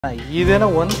ಇದೇನೋ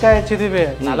ಒಂದ್ ಕಾಯಿ ಹಚ್ಚಿದೀವಿ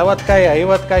 40 ಕಾಯಿ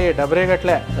 50 ಕಾಯಿ ಡಬ್ರಿ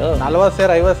ಗಟ್ಲೆ 40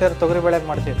 ಸೇರ್ 50 ಸೇರ್ ತೊಗರಿ ಬೆಳೆಗೆ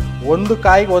ಮಾಡ್ತೀವಿ. ಒಂದು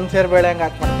ಕಾಯಿಗೆ 1 ಸೇರ್ ಬೆಳೆ ಹಂಗೆ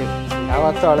ಹಾಕಿ ಮಾಡ್ತೀವಿ.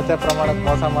 ಯಾವತ್ತೂ ಅಳತೆ ಪ್ರಮಾಣಕ್ಕೆ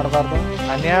ಮೋಸ ಮಾಡಬಾರ್ದು,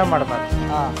 ಅನ್ಯಾಯ ಮಾಡಬಾರ್ದು.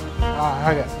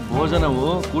 ಹಾಗೆ ಭೋಜನವು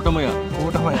ಕೂಟಮಯ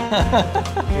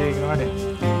ಈಗ ನೋಡಿ,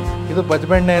 ಇದು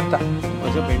ಬಜ್ಬೆಣ್ಣೆ ಅಂತ.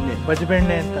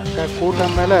 ಬಜ್ಬೆಣ್ಣೆ ಅಂತ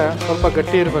ಕೂಟ ಮೇಲೆ ಸ್ವಲ್ಪ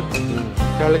ಗಟ್ಟಿ ಇರ್ಬೇಕು,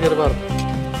 ತೆಳ್ಳಗಿರ್ಬಾರ್ದು.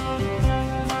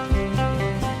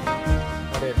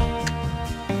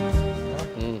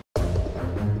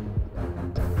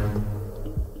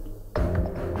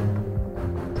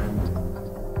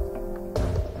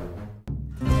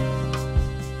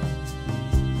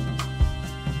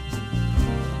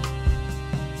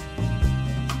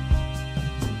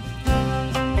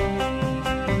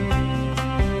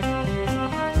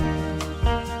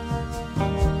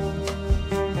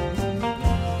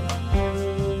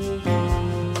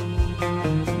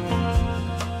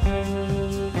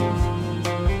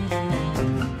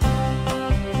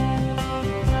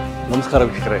 ನಮಸ್ಕಾರ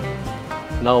ವೀಕ್ಷಕರೇ,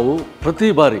 ನಾವು ಪ್ರತಿ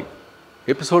ಬಾರಿ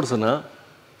ಎಪಿಸೋಡ್ಸನ್ನು,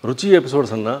 ರುಚಿ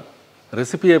ಎಪಿಸೋಡ್ಸನ್ನು,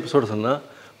 ರೆಸಿಪಿ ಎಪಿಸೋಡ್ಸನ್ನು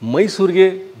ಮೈಸೂರಿಗೆ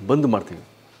ಬಂದು ಮಾಡ್ತೀವಿ.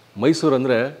 ಮೈಸೂರು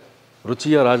ಅಂದರೆ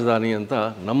ರುಚಿಯ ರಾಜಧಾನಿ ಅಂತ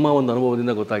ನಮ್ಮ ಒಂದು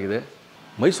ಅನುಭವದಿಂದ ಗೊತ್ತಾಗಿದೆ.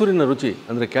 ಮೈಸೂರಿನ ರುಚಿ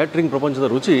ಅಂದರೆ ಕ್ಯಾಟ್ರಿಂಗ್ ಪ್ರಪಂಚದ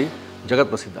ರುಚಿ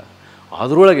ಜಗತ್ ಪ್ರಸಿದ್ಧ.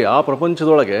 ಅದರೊಳಗೆ, ಆ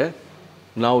ಪ್ರಪಂಚದೊಳಗೆ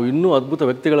ನಾವು ಇನ್ನೂ ಅದ್ಭುತ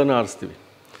ವ್ಯಕ್ತಿಗಳನ್ನು ಆರಿಸ್ತೀವಿ.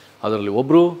 ಅದರಲ್ಲಿ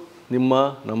ಒಬ್ಬರು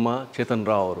ನಮ್ಮ ಚೇತನ್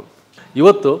ರಾವ್ ಅವರು.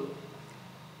 ಇವತ್ತು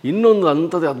ಇನ್ನೊಂದು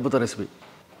ಅಂಥದ್ದೇ ಅದ್ಭುತ ರೆಸಿಪಿ.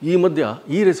 ಈ ಮಧ್ಯ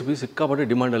ಈ ರೆಸಿಪಿ ಸಿಕ್ಕಾಪಟ್ಟೆ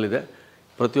ಡಿಮಾಂಡಲ್ಲಿದೆ.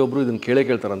 ಪ್ರತಿಯೊಬ್ಬರು ಇದನ್ನು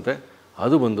ಕೇಳ್ತಾರಂತೆ.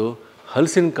 ಅದು ಬಂದು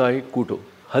ಹಲಸಿನಕಾಯಿ ಕೂಟು.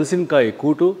 ಹಲಸಿನಕಾಯಿ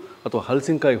ಕೂಟು ಅಥವಾ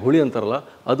ಹಲಸಿನಕಾಯಿ ಹುಳಿ ಅಂತಾರಲ್ಲ,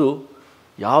 ಅದು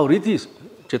ಯಾವ ರೀತಿ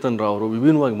ಚೇತನ್ ರಾವ್ ಅವರು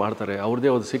ವಿಭಿನ್ನವಾಗಿ ಮಾಡ್ತಾರೆ, ಅವ್ರದ್ದೇ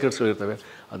ಒಂದು ಸೀಕ್ರೆಟ್ಸ್ಗಳಿರ್ತವೆ.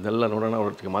 ಅದನ್ನೆಲ್ಲ ನೋಡೋಣ,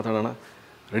 ಅವ್ರೊಟ್ಟಿಗೆ ಮಾತಾಡೋಣ.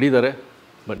 ರೆಡಿ ಇದ್ದಾರೆ,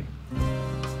 ಬನ್ನಿ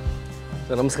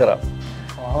ಸರ್. ನಮಸ್ಕಾರ.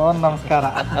 ನಮಸ್ಕಾರ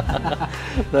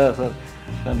ಸರ್,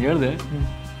 ನಾನು ಹೇಳಿದೆ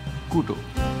ಕೂಟು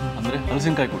ಅಂದರೆ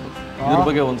ಹಲಸಿನಕಾಯಿ ಕೂಟು. ಇದ್ರ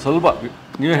ಬಗ್ಗೆ ಒಂದು ಸ್ವಲ್ಪ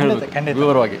ನೀವೇ ಹೇಳಬೇಕು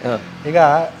ವಿವರವಾಗಿ. ಈಗ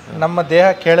ನಮ್ಮ ದೇಹ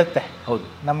ಕೇಳುತ್ತೆ, ಹೌದು,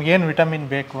 ನಮಗೇನು ವಿಟಮಿನ್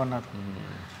ಬೇಕು ಅನ್ನೋದು.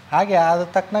 ಹಾಗೆ ಅದು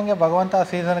ತಕ್ಕನಂಗೆ ಭಗವಂತ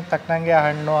ಸೀಸನ್ಗೆ ತಕ್ಕನಂಗೆ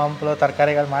ಹಣ್ಣು ಹಂಪಲು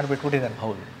ತರಕಾರಿಗಳು ಮಾಡಿಬಿಟ್ಬಿಟ್ಟಿದ್ದಾನೆ.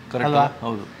 ಹೌದು, ಅಲ್ವಾ?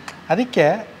 ಹೌದು. ಅದಕ್ಕೆ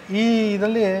ಈ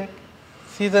ಇದರಲ್ಲಿ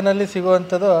ಸೀಸನಲ್ಲಿ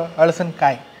ಸಿಗುವಂಥದ್ದು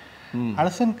ಹಲಸಿನಕಾಯಿ.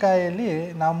 ಹಲಸಿನಕಾಯಲ್ಲಿ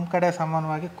ನಮ್ಮ ಕಡೆ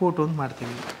ಸಾಮಾನ್ಯವಾಗಿ ಕೂಟು ಅಂತ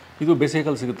ಮಾಡ್ತೀವಿ. ಇದು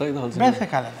ಬೇಸಿಗೆಕಾಲ ಸಿಗುತ್ತಾ? ಇದು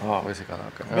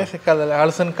ಬೇಸಿಗೆಕಾಲದಲ್ಲಿ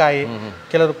ಹಲಸಿನಕಾಯಿ,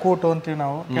 ಕೆಲವರು ಕೂಟು ಅಂತೀವಿ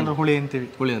ನಾವು, ಕೆಲವರು ಹುಳಿ ಅಂತೀವಿ.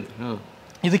 ಹುಳಿ ಅಂತ.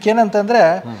 ಇದಕ್ಕೇನಂತಂದ್ರೆ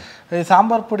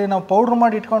ಸಾಂಬಾರು ಪುಡಿ ನಾವು ಪೌಡ್ರ್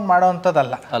ಮಾಡಿ ಇಟ್ಕೊಂಡು ಮಾಡೋ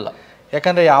ಅಂಥದ್ದಲ್ಲ. ಅಲ್ಲ,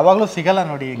 ಯಾಕಂದ್ರೆ ಯಾವಾಗಲೂ ಸಿಗಲ್ಲ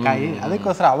ನೋಡಿ ಈ ಕಾಯಿ.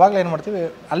 ಅದಕ್ಕೋಸ್ಕರ ಅವಾಗಲೇ ಏನು ಮಾಡ್ತೀವಿ,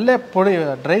 ಅಲ್ಲೇ ಪುಡಿ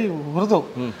ಡ್ರೈ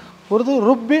ಹುರಿದು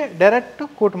ರುಬ್ಬಿ ಡೈರೆಕ್ಟ್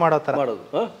ಕೂಟು ಮಾಡೋ ಥರ ಮಾಡೋದು.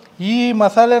 ಈ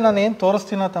ಮಸಾಲೆ ನಾನು ಏನು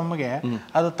ತೋರಿಸ್ತೀನೋ ತಮಗೆ,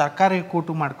 ಅದು ತರಕಾರಿ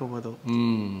ಕೂಟು ಮಾಡ್ಕೋಬೋದು,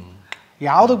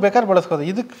 ಯಾವುದಕ್ಕೆ ಬೇಕಾದ್ರೆ ಬಳಸ್ಕೋದು.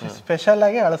 ಇದಕ್ಕೆ ಸ್ಪೆಷಲ್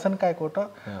ಆಗಿ ಹಲಸಿನಕಾಯಿ ಕೂಟು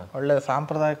ಒಳ್ಳೆ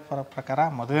ಸಾಂಪ್ರದಾಯಿಕ ಪ್ರಕಾರ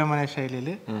ಮದುವೆ ಮನೆ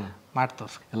ಶೈಲಿಲಿ ಮಾಡಿ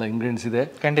ತೋರಿಸ್. ಎಲ್ಲ ಇಂಗ್ರೀಡಿಯೆಂಟ್ಸ್ ಇದೆ.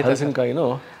 ಖಂಡಿತ. ಹಲಸಿನಕಾಯಿನೂ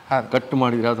ಕಟ್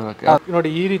ಮಾಡಿದ್ರೆ ಯಾವ ಥರ ನೋಡಿ,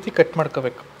 ಈ ರೀತಿ ಕಟ್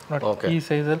ಮಾಡ್ಕೋಬೇಕು ನೋಡಿ, ಈ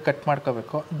ಸೈಜಲ್ಲಿ ಕಟ್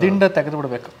ಮಾಡ್ಕೋಬೇಕು. ದಿಂಡ ತೆಗೆದು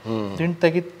ಬಿಡ್ಬೇಕು. ದಿಂಡು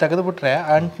ತೆಗೆದುಬಿಟ್ರೆ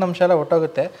ಅಂಟಿನಂಶ ಎಲ್ಲ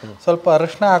ಒಟ್ಟೋಗುತ್ತೆ. ಸ್ವಲ್ಪ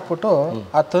ಅರಿಶಿನ ಹಾಕ್ಬಿಟ್ಟು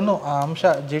ಆ ತನು, ಆ ಅಂಶ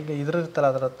ಇದ್ರಿರ್ತಲ್ಲ,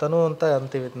 ಅದರ ತನು ಅಂತ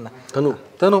ಅಂತೀವಿ ಇದನ್ನ.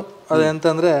 ತನು ಅದು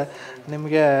ಎಂತಂದ್ರೆ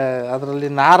ನಿಮಗೆ ಅದರಲ್ಲಿ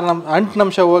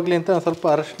ಅಂಟಿನಂಶ ಹೋಗ್ಲಿ ಅಂತ ಸ್ವಲ್ಪ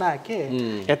ಅರಿಶಿನ ಹಾಕಿ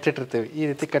ಎತ್ತಿಟ್ಟಿರ್ತೀವಿ. ಈ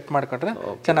ರೀತಿ ಕಟ್ ಮಾಡ್ಕೊಂಡ್ರೆ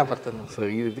ಚೆನ್ನಾಗಿ ಬರ್ತದೆ.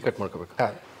 ಈ ರೀತಿ ಕಟ್ ಮಾಡ್ಕೋಬೇಕು.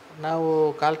 ನಾವು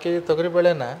 1/4 kg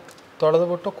ತೊಗರಿಬೇಳೆನ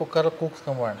ತೊಳೆದ್ಬಿಟ್ಟು ಕುಕ್ಕರಲ್ಲಿ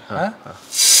ಕೂಗಿಸ್ಕೊಂಬೋಣ.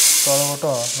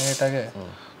 ತೊಳೆದ್ಬಿಟ್ಟು ನೀಟಾಗಿ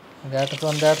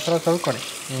ಒಂದೆರಡು ಸಲ ತೊಳ್ಕೊಳ್ಳಿ,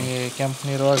 ಈ ಕೆಂಪು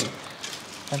ನೀರು ಹೋಗಿ.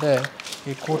 ಮತ್ತು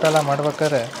ಈ ಕೂಟೆಲ್ಲ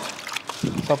ಮಾಡ್ಬೇಕಾದ್ರೆ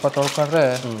ಸ್ವಲ್ಪ ತೊಳ್ಕೊಂಡ್ರೆ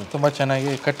ತುಂಬ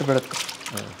ಚೆನ್ನಾಗಿ ಕಟ್ಟು ಬೀಳುತ್ತೆ.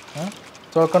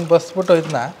 ತೊಳ್ಕೊಂಡು ಬಸ್ಬಿಟ್ಟು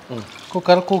ಇದನ್ನ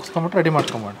ಕುಕ್ಕರಲ್ಲಿ ಕೂಗಿಸ್ಕೊಂಬಿಟ್ಟು ರೆಡಿ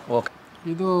ಮಾಡ್ಕೊಂಬೋಣ. ಓಕೆ.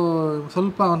 ಇದು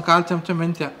ಸ್ವಲ್ಪ ಒಂದು 1/4 ಚಮಚ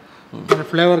ಮೆಂತ್ಯ,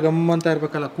 ಫ್ಲೇವರ್ ಗಮ್ ಅಂತ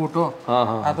ಇರಬೇಕಲ್ಲ ಕೂಟು,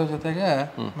 ಅದ್ರ ಜೊತೆಗೆ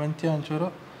ಮೆಂತ್ಯ ಒಂಚೂರು,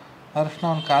 ಅರಿಶಿನ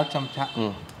ಒಂದು 1/4 ಚಮಚ,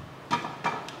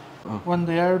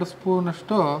 ಒಂದು 2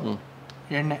 ಸ್ಪೂನಷ್ಟು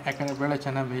ಎಣ್ಣೆ, ಯಾಕಂದರೆ ಬೇಳೆ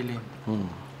ಚೆನ್ನಾಗಿ ಬೇಯಲಿ ಅಂತ.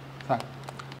 ಸಾಕು.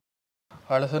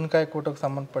 ಹಲಸಿನಕಾಯಿ ಕೂಟಕ್ಕೆ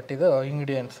ಸಂಬಂಧಪಟ್ಟಿದ್ದು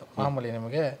ಇಂಗ್ರೀಡಿಯೆಂಟ್ಸ್ ಮಾಮೂಲಿ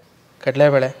ನಿಮಗೆ: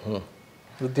 ಕಡಲೆಬೇಳೆ,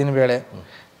 ಉದ್ದಿನಬೇಳೆ,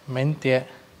 ಮೆಂತ್ಯ,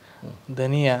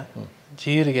 ಧನಿಯಾ,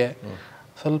 ಜೀರಿಗೆ,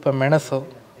 ಸ್ವಲ್ಪ ಮೆಣಸು,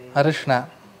 ಅರಿಶಿನ,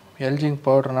 ಎಲ್ಜಿಂಗ್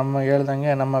ಪೌಡ್ರ್, ನಮ್ಮ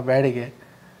ಹೇಳ್ದಂಗೆ ನಮ್ಮ ಬ್ಯಾಡಿಗೆ,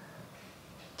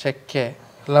 ಚಕ್ಕೆ,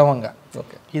 ಲವಂಗ.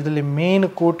 ಇದರಲ್ಲಿ ಮೇನ್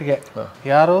ಕೂಟ್ಗೆ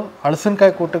ಯಾರು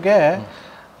ಹಲಸಿನಕಾಯಿ ಕೂಟಿಗೆ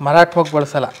ಮರಾಠ ಮೊಗ್ಗು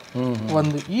ಬಳಸಲ್ಲ.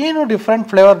 ಒಂದು ಏನು ಡಿಫ್ರೆಂಟ್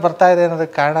ಫ್ಲೇವರ್ ಬರ್ತಾ ಇದೆ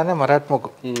ಅನ್ನೋದಕ್ಕೆ ಕಾರಣನೇ ಮರಾಠ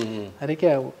ಮೊಗ್ಗು. ಅದಕ್ಕೆ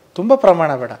ತುಂಬ ಪ್ರಮಾಣ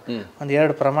ಬೇಡ, ಒಂದು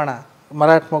 2 ಪ್ರಮಾಣ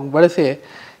ಮರಾಠ ಮೊಗ್ಗು ಬಳಸಿ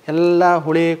ಎಲ್ಲ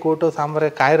ಹುಳಿ ಕೂಟು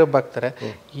ಸಾಂಬಾರಿಗೆ ಕಾಯಿ ರುಬ್ಬಾಕ್ತಾರೆ.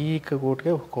 ಈ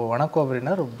ಕೂಟಿಗೆ ಒಣ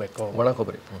ಕೊಬ್ಬರಿನ ರುಬ್ಬಬೇಕು. ಒಣ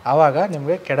ಕೊಬ್ಬರಿ ಆವಾಗ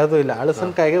ನಿಮಗೆ ಕೆಡೋದು ಇಲ್ಲ.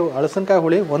 ಹಲಸಿನಕಾಯಿ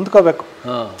ಹುಳಿ ಹೊಂದ್ಕೋಬೇಕು.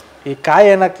 ಈ ಕಾಯಿ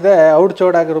ಏನಾಗ್ತದೆ, ಔಟ್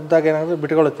ಚೌಡಾಗಿ ರುಬ್ಬಿದಾಗ ಏನಾಗುತ್ತೆ,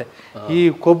 ಬಿಟ್ಕೊಳ್ಳುತ್ತೆ. ಈ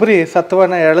ಕೊಬ್ಬರಿ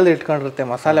ಸತ್ವನ ಎಳೆದು ಇಟ್ಕೊಂಡಿರುತ್ತೆ,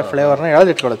 ಮಸಾಲೆ ಫ್ಲೇವರ್ನ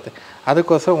ಎಳೆದು ಇಟ್ಕೊಳ್ಳುತ್ತೆ.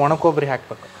 ಅದಕ್ಕೋಸ್ಕರ ಒಣ ಕೊಬ್ಬರಿ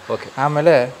ಹಾಕಬೇಕು.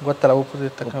 ಆಮೇಲೆ ಗೊತ್ತಲ್ಲ,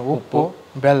 ಉಪ್ಪು,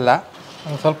 ಬೆಲ್ಲ,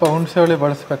 ಒಂದು ಸ್ವಲ್ಪ ಹುಣಸೆ ಹುಳಿ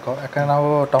ಬಳಸಬೇಕು, ಯಾಕಂದರೆ ನಾವು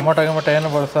ಟೊಮೊಟೊ ಏನು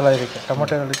ಬಳಸಲ್ಲ ಇದಕ್ಕೆ.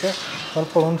 ಟೊಮೊಟೊ ಹುಳಿಗೆ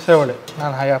ಸ್ವಲ್ಪ ಹುಣಸೆ ಹುಳಿ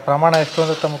ನಾನು ಪ್ರಮಾಣ ಎಷ್ಟು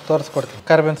ಅಂತ ತಮಗೆ ತೋರಿಸ್ಕೊಡ್ತೀನಿ.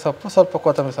 ಕರಿಬೇವಿನ ಸೊಪ್ಪು, ಸ್ವಲ್ಪ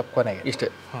ಕೊತ್ತಂಬರಿ ಸೊಪ್ಪು ಕೊನೆಗೆ. ಇಷ್ಟೇ.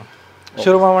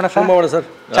 ಶುರು ಮಾಡೋಣ ಸರ್.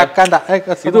 ಚಕ್ಕಂದ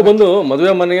ಇದು ಬಂದು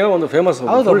ಮದುವೆ ಮನೆಯ ಒಂದು ಫೇಮಸ್.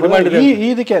 ಹೌದು,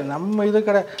 ಇದಕ್ಕೆ ನಮ್ಮ ಇದು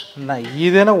ಕಡೆ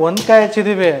ಇದೇನೋ 1 ಕಾಯಿ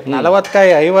ಹಚ್ಚಿದೀವಿ, 40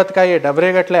 ಕಾಯಿ 50 ಕಾಯಿ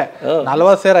ಡಬ್ರಿಗಟ್ಲೆ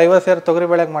 40 ಸೇರು 50 ಸೇರು ತೊಗರಿ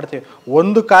ಬೇಳೆ ಹಂಗೆ ಮಾಡ್ತೀವಿ.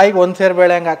 1 ಕಾಯಿಗೆ 1 ಸೇರು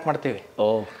ಬೇಳೆ ಹಂಗೆ ಹಾಕಿ ಮಾಡ್ತೀವಿ.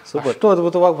 ಅಷ್ಟು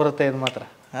ಅದ್ಭುತವಾಗಿ ಬರುತ್ತೆ ಇದು ಮಾತ್ರ.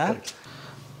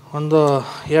 ಒಂದು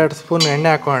 2 ಸ್ಪೂನ್ ಎಣ್ಣೆ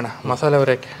ಹಾಕೋಣ ಮಸಾಲೆ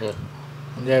ಹುರಿಯೋಕ್ಕೆ.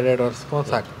 ಒಂದು 2-2.5 ಸ್ಪೂನ್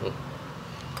ಸಾಕು.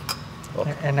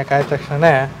 ಎಣ್ಣೆ ಕಾಯ್ದ ತಕ್ಷಣ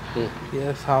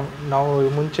ನಾವು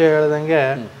ಮುಂಚೆ ಹೇಳ್ದಂಗೆ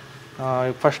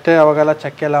ಫಸ್ಟೇ ಅವಾಗೆಲ್ಲ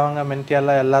ಚಕ್ಕೆ ಲವಂಗ ಮೆಂತ್ಯ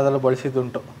ಎಲ್ಲದರಲ್ಲೂ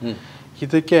ಬಳಸಿದ್ದುಂಟು.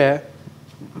 ಇದಕ್ಕೆ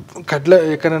ಕಡಲೆ,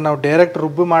 ಯಾಕಂದರೆ ನಾವು ಡೈರೆಕ್ಟ್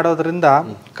ರುಬ್ಬಿ ಮಾಡೋದ್ರಿಂದ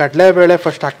ಕಡಲೆಬೇಳೆ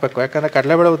ಫಸ್ಟ್ ಹಾಕಬೇಕು. ಯಾಕಂದರೆ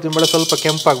ಕಡಲೆಬೇಳೆ ಉದ್ದಿನಬೇಳೆ ಸ್ವಲ್ಪ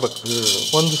ಕೆಂಪಾಗಬೇಕು.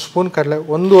 1 ಸ್ಪೂನ್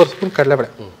 1.5 ಸ್ಪೂನ್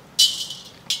ಕಡಲೆಬೇಳೆ.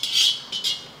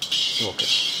 ಓಕೆ.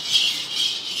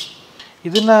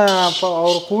 ಇದನ್ನು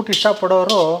ಅವರು ಕೂಟ್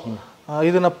ಇಷ್ಟಪಡೋರು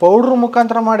ಇದನ್ನು ಪೌಡ್ರ್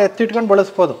ಮುಖಾಂತರ ಮಾಡಿ ಎತ್ತಿಟ್ಕೊಂಡು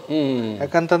ಬಳಸ್ಬೋದು.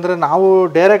 ಯಾಕಂತಂದರೆ ನಾವು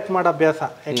ಡೈರೆಕ್ಟ್ ಮಾಡೋ ಅಭ್ಯಾಸ.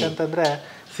 ಯಾಕಂತಂದರೆ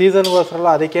ಸೀಸನ್ಗೋಸ್ಕರಲ್ಲ,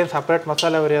 ಅದಕ್ಕೇನು ಸಪ್ರೇಟ್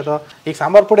ಮಸಾಲೆ ಹುರಿಯೋದು. ಈಗ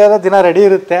ಸಾಂಬಾರು ಪುಡಿ ಆದ ದಿನ ರೆಡಿ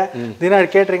ಇರುತ್ತೆ, ದಿನ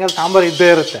ಕೇಟ್ರಿಂಗಲ್ಲಿ ಸಾಂಬಾರು ಇದ್ದೇ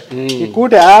ಇರುತ್ತೆ. ಈ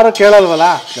ಕೂಟ ಯಾರು ಕೇಳಲ್ವಲ್ಲ,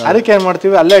 ಅದಕ್ಕೆ ಏನು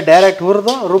ಮಾಡ್ತೀವಿ, ಅಲ್ಲೇ ಡೈರೆಕ್ಟ್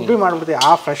ಹುರಿದು ರುಬ್ಬಿ ಮಾಡ್ಬಿಡ್ತೀವಿ.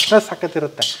 ಆ ಫ್ರೆಶ್ನೆಸ್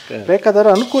ಸಾಕತ್ತಿರುತ್ತೆ.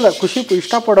 ಬೇಕಾದವರು ಅನುಕೂಲ, ಖುಷಿ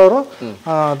ಇಷ್ಟಪಡೋರು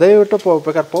ದಯವಿಟ್ಟು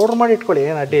ಬೇಕಾದ್ರೆ ಪೌಡ್ರ್ ಮಾಡಿ ಇಟ್ಕೊಳ್ಳಿ,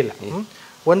 ಏನು ಅಡ್ಡಿ ಇಲ್ಲ.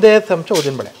 1 ಚಮಚ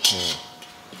ಉದ್ದಿನಬೇಳೆ,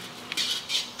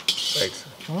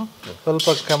 ಸ್ವಲ್ಪ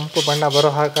ಕೆಂಪು ಬಣ್ಣ ಬರೋ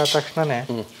ಹಾಕಿದ ತಕ್ಷಣನೇ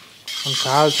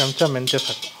 1/4 ಚಮಚ ಮೆಂತ್ಯ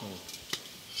ಸಾಕು.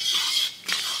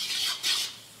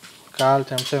 1/4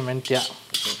 ಚಮಚ ಮೆಂತ್ಯ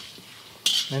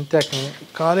ಹಾಕಿ,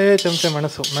 1/4 ಚಮಚ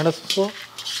ಮೆಣಸು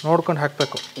ನೋಡ್ಕೊಂಡು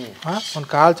ಹಾಕಬೇಕು.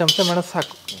 1/4 ಚಮಚ ಮೆಣಸು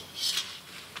ಸಾಕು.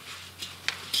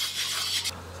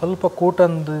 ಸ್ವಲ್ಪ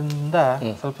ಕೂಟದಿಂದ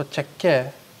ಸ್ವಲ್ಪ ಚಕ್ಕೆ,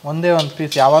 ಒಂದೇ 1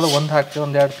 ಪೀಸ್, ಯಾವಾಗಲೂ 1 ಹಾಕ್ತೀವಿ,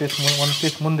 1-2 ಪೀಸ್, 1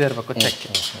 ಪೀಸ್ ಮುಂದೆ ಇರಬೇಕು ಚಕ್ಕೆ.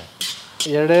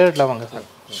 2 ಲವಂಗ ಸಾಕು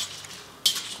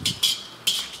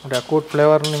ನೋಡಿ. ಆ ಕೂಟ್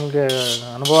ಫ್ಲೇವರ್ ನಿಮಗೆ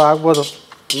ಅನುಭವ ಆಗ್ಬೋದು.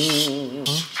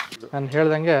 ನಾನು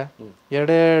ಹೇಳ್ದಂಗೆ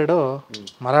 2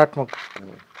 ಮರಾಠ ಮೊಗ್ಗು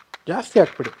ಜಾಸ್ತಿ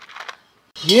ಹಾಕ್ಬಿಡಿ.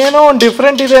 ಏನೋ ಒಂದು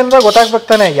ಡಿಫ್ರೆಂಟ್ ಇದೆ ಅಂದ್ರೆ ಗೊತ್ತಾಗ್ಬೇಕು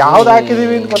ತಾನೆ, ಯಾವ್ದು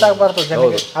ಹಾಕಿದೀವಿ ಅಂತ ಗೊತ್ತಾಗ್ಬಾರ್ದು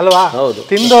ಜನಕ್ಕೆ ಅಲ್ವಾ.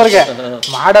 ತಿಂದವ್ರಿಗೆ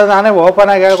ಮಾಡೋದು ನಾನೇ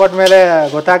ಓಪನ್ ಆಗಿ ಹೇಳ್ಕೊಟ್ಟ ಮೇಲೆ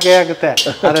ಗೊತ್ತಾಗೇ ಆಗುತ್ತೆ.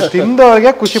 ಆದರೆ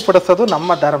ತಿಂದವ್ರಿಗೆ ಖುಷಿ ಪಡಿಸೋದು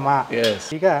ನಮ್ಮ ಧರ್ಮ.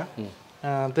 ಈಗ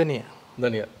ಧನಿಯಾ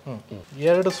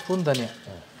 2 ಸ್ಪೂನ್ ಧನಿಯಾ.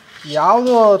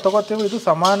 ಯಾವುದು ತಗೋತೀವಿ ಇದು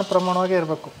ಸಮಾನ ಪ್ರಮಾಣವಾಗೇ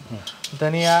ಇರಬೇಕು.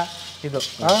 ಧನಿಯಾ ಇದು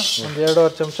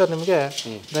 1-2.5 ಚಮಚ ನಿಮಗೆ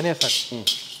ಧನಿಯಾ ಸಾಕು.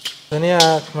 ಧನಿಯಾ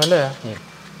ಹಾಕ್ಮೇಲೆ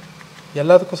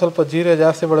ಎಲ್ಲದಕ್ಕೂ ಸ್ವಲ್ಪ ಜೀರಿಗೆ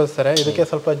ಜಾಸ್ತಿ ಬಳಸ್ತಾರೆ, ಇದಕ್ಕೆ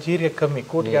ಸ್ವಲ್ಪ ಜೀರಿಗೆ ಕಮ್ಮಿ.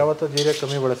 ಕೂಟಿಗೆ ಯಾವತ್ತೂ ಜೀರಿಗೆ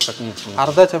ಕಮ್ಮಿ ಬಳಸ್ಬೇಕು.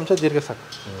 1/2 ಚಮಚ ಜೀರಿಗೆ ಸಾಕು.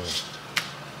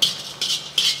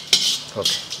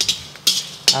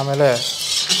 ಆಮೇಲೆ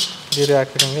ಜೀರಿಗೆ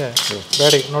ಹಾಕಿದಂಗೆ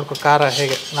ಬೇಡ ನೋಡ್ಕೊ, ಖಾರ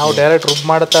ಹೇಗೆ ನಾವು ಡೈರೆಕ್ಟ್ ರುಬ್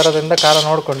ಮಾಡ್ತಾ ಇರೋದ್ರಿಂದ ಖಾರ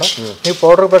ನೋಡಿಕೊಂಡು ನೀವು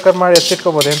ಪೌಡ್ರ್ ಬೇಕಾದ್ರೆ ಮಾಡಿ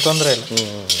ಎತ್ತಿಟ್ಕೊಬೋದು, ಏನು ತೊಂದರೆ ಇಲ್ಲ.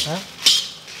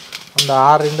 ಒಂದು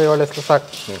 6-7 ಹೆಸರು ಸಾಕು.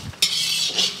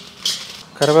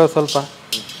 ಕರಿಬೇವು ಸ್ವಲ್ಪ,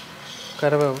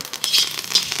 ಕರಿಬೇವು,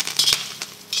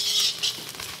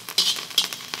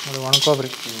 ಅದು ಒಣಕೊಬ್ಬರಿ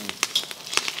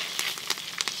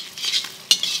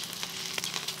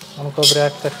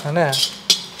ಹಾಕಿದ ತಕ್ಷಣ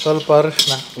ಸ್ವಲ್ಪ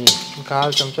ಅರಿಶಿನ,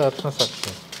 1/4 ಚಮಚ ಅರಿಶಿನ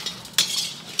ಸಾಕು.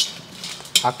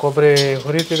 ಆ ಕೊಬ್ಬರಿ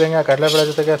ಹುರಿತಿದ್ದಂಗೆ ಆ ಕಡಲೆಬೇಳೆ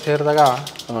ಜೊತೆಗೆ ಸೇರಿದಾಗ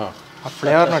ಆ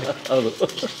ಫ್ಲೇವರ್ ನೋಡಿ.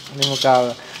 ನಿಮಗೆ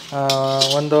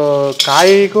ಒಂದು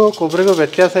ಕಾಯಿಗೂ ಕೊಬ್ಬರಿಗೂ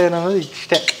ವ್ಯತ್ಯಾಸ ಏನನ್ನೋದು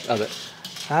ಇಷ್ಟೇ.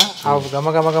 ಆ ಘಮ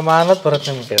ಅನ್ನೋದು ಬರುತ್ತೆ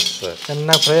ನಿಮಗೆ.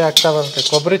 ಚೆನ್ನಾಗಿ ಫ್ರೈ ಆಗ್ತಾ ಬರುತ್ತೆ.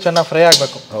 ಕೊಬ್ಬರಿ ಚೆನ್ನಾಗಿ ಫ್ರೈ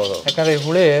ಆಗಬೇಕು. ಯಾಕಂದರೆ ಈ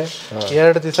ಹುಳಿ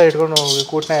 2 ದಿವಸ ಇಟ್ಕೊಂಡು,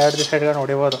 ಕೂಟನ್ನ 2 ದಿವಸ ಇಟ್ಕೊಂಡು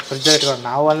ಹೊಡಿಬೋದು ಫ್ರಿಜ್ಜಲ್ಲಿ ಇಟ್ಕೊಂಡು.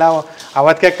 ನಾವೆಲ್ಲ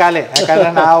ಅವತ್ತಿಗೆ ಖಾಲಿ,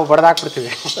 ಯಾಕಂದರೆ ನಾವು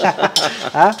ಬಡ್ದಾಕ್ಬಿಡ್ತೀವಿ.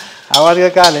 ಅವತ್ತಿಗೆ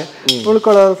ಖಾಲಿ,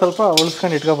 ಉಳ್ಕೊಳ್ಳೋದು ಸ್ವಲ್ಪ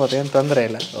ಉಳಿಸ್ಕೊಂಡು ಇಟ್ಕೋಬೋದು, ಏನು ತೊಂದರೆ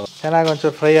ಇಲ್ಲ. ಚೆನ್ನಾಗಿ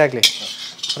ಒಂಚೂರು ಫ್ರೈ ಆಗಲಿ.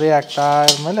 ಫ್ರೈ ಆಗ್ತಾ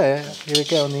ಇದ್ಮೇಲೆ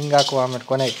ಇದಕ್ಕೆ ಒಂದು ಹಿಂಗೆ ಹಾಕುವ. ಆಮೇಲೆ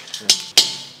ಕೊನೆಗೆ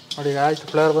ನೋಡಿ, ಈಗ ಆಯಿತು,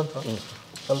 ಫ್ಲೇವರ್ ಬಂತು.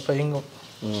 ಸ್ವಲ್ಪ ಹಿಂಗು,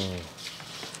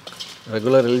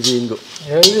 ರೆಗ್ಯುಲರ್ ಹಿಂಗು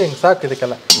ಸಾಕು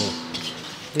ಇದಕ್ಕೆಲ್ಲ.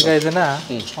 ಈಗ ಇದನ್ನು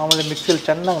ಮಾಮೂಲಿ ಮಿಕ್ಸಿಲಿ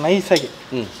ಚೆನ್ನಾಗಿ ನೈಸಾಗಿ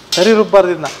ತರಿ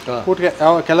ರುಬ್ಬಾರ್ದು. ಇದನ್ನ ಕೂಟ್ಗೆ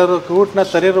ಕೆಲವರು ಕೂಟ್ನ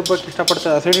ತರಿ ರುಬ್ಬಕ್ಕೆ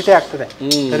ಇಷ್ಟಪಡ್ತಾರೆ, ಅಸಿಡಿಟಿ ಆಗ್ತದೆ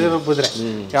ತರಿ ರುಬ್ಬಿದ್ರೆ.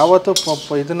 ಯಾವತ್ತೂ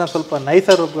ಇದನ್ನ ಸ್ವಲ್ಪ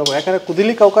ನೈಸಾಗಿ ರುಬ್ಬಬೇಕು, ಯಾಕಂದರೆ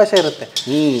ಕುದಿಲಿಕ್ಕೆ ಅವಕಾಶ ಇರುತ್ತೆ.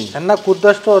 ಚೆನ್ನಾಗಿ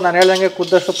ಕುದ್ದಷ್ಟು, ನಾನು ಹೇಳ್ದಂಗೆ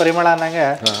ಕುದ್ದಷ್ಟು ಪರಿಮಳ ಅನ್ನಂಗೆ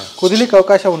ಕುದಿಲಿಕ್ಕೆ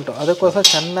ಅವಕಾಶ ಉಂಟು. ಅದಕ್ಕೋಸ್ಕರ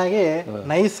ಚೆನ್ನಾಗಿ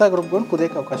ನೈಸಾಗಿ ರುಬ್ಕೊಂಡು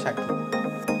ಕುದಿಯೋಕ್ಕೆ ಅವಕಾಶ ಆಗ್ತದೆ.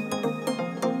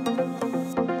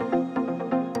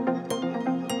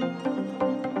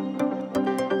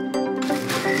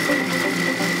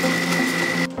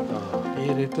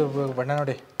 ಈ ರೀತಿ ಬಣ್ಣ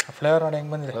ನೋಡಿ, ಫ್ಲೇವರ್ ನೋಡಿ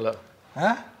ಹೆಂಗೆ ಬಂದಿದೆ.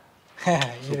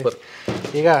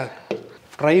 ಈಗ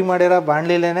ಫ್ರೈ ಮಾಡಿರೋ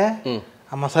ಬಾಣಲಿಲೇನೆ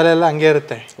ಆ ಮಸಾಲೆ ಎಲ್ಲ ಹಂಗೆ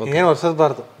ಇರುತ್ತೆ, ಏನು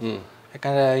ಒರೆಸೋದ್ಬಾರ್ದು.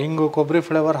 ಯಾಕಂದರೆ ಹಿಂಗು ಕೊಬ್ಬರಿ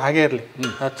ಫ್ಲೇವರ್ ಹಾಗೆ ಇರಲಿ,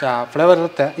 ಫ್ಲೇವರ್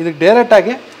ಇರುತ್ತೆ. ಇದಕ್ಕೆ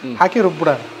ಡೈರೆಕ್ಟಾಗಿ ಹಾಕಿ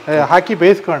ರುಬ್ಬಿಡೋಣ, ಹಾಕಿ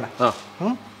ಬೇಯಿಸ್ಕೊಳ್ಳೋಣ.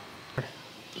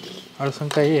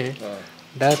 ಹಳಸನ್ಕಾಯಿ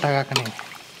ಡೈರೆಕ್ಟಾಗಿ ಹಾಕೋಣ.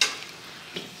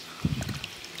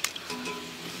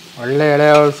 ಒಳ್ಳೆ ಎಳೆ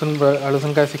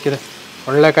ಹಳಸಿನಕಾಯಿ ಸಿಕ್ಕಿದೆ,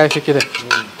 ಒಳ್ಳೆ ಕಾಯಿ ಸಿಕ್ಕಿದೆ.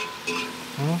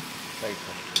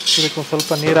 ಇದಕ್ಕೆ ಸ್ವಲ್ಪ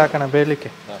ನೀರು ಹಾಕೋಣ ಬೇಯಲಿಕ್ಕೆ.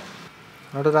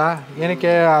 ನೋಡಿದ್ರಾ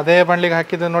ಏನಕ್ಕೆ ಅದೇ ಬಾಣಲಿಗೆ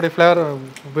ಹಾಕಿದ್ದು ನೋಡಿ, ಫ್ಲೇವರ್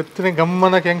ಬಿತ್ತೀನಿ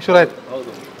ಗಮ್ಮನಕ್ಕೆ ಹೆಂಗೆ ಶುರು ಆಯ್ತು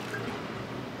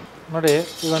ನೋಡಿ.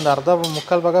 ಈಗ ಒಂದು ಅರ್ಧ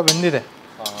ಮುಕ್ಕಾಲು ಭಾಗ ಬೆಂದಿದೆ.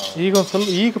 ಈಗ ಒಂದು ಸ್ವಲ್ಪ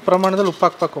ಈಗ ಪ್ರಮಾಣದಲ್ಲಿ ಉಪ್ಪು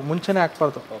ಹಾಕ್ಬೇಕು, ಮುಂಚೆನೇ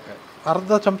ಹಾಕ್ಬಾರ್ದು.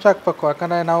 ಅರ್ಧ ಚಮಚ ಹಾಕ್ಬೇಕು,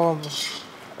 ಯಾಕಂದರೆ ನಾವು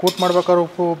ಕೂಟ್ ಮಾಡ್ಬೇಕಾದ್ರೆ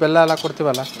ಉಪ್ಪು ಬೆಲ್ಲ ಎಲ್ಲ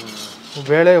ಕೊಡ್ತೀವಲ್ಲ,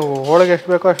 ಬೇಳೆ ಹೋಳಿಗೆ ಎಷ್ಟು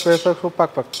ಬೇಕೋ ಅಷ್ಟು ಬೇಯಿಸೋಕೆ ಉಪ್ಪು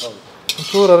ಹಾಕ್ಬೇಕು.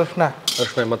 ಒಂಚೂರು ಅರಿಶಿನ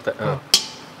ಮತ್ತೆ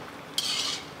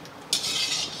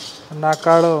 4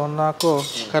 ಕಾಳು 4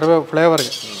 ಕರಿಬೇವು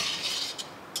ಫ್ಲೇವರ್ಗೆ.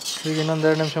 ಈಗ ಇನ್ನೊಂದು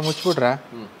 2 ನಿಮಿಷ ಮುಚ್ಚಿಬಿಟ್ರೆ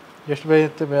ಎಷ್ಟು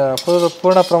ಬೇಯುತ್ತೆ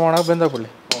ಪೂರ್ಣ ಪ್ರಮಾಣವಾಗಿ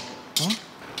ಬೆಂದೋಗ್ಬಿಡಲಿ.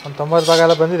 ಒಂದು 90 ಭಾಗ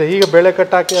ಎಲ್ಲ ಬಂದಿದೆ. ಈಗ ಬೇಳೆ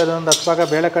ಕಟ್ಟು ಹಾಕಿ ಅದೊಂದು 10 ಭಾಗ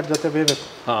ಬೇಳೆ ಕಟ್ಟು ಜೊತೆ ಬೇಯಬೇಕು.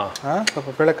 ಸ್ವಲ್ಪ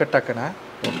ಬೇಳೆ ಕಟ್ಟು ಹಾಕೋಣ.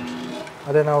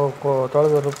 ಅದೇ ನಾವು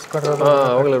ತೊಳೆದು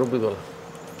ರುಬ್ಬಿದ್ವಲ್ಲ,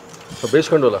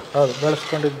 ಬೇಯಿಸ್ಕೊಂಡವಲ್ಲ. ಹೌದು,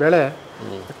 ಬೆಳೆಸ್ಕೊಂಡಿದ್ದು ಬೇಳೆ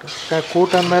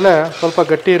ಕೂಟ ಅಂದಮೇಲೆ ಸ್ವಲ್ಪ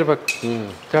ಗಟ್ಟಿ ಇರಬೇಕು,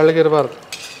 ತೆಳ್ಳಗಿರಬಾರ್ದು.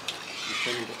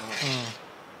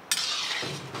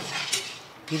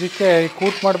 ಇದಕ್ಕೆ ಈ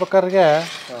ಕೂಟ್ ಮಾಡ್ಬೇಕಾದ್ರೆ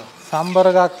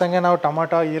ಸಾಂಬಾರಿಗೆ ಹಾಕ್ದಂಗೆ ನಾವು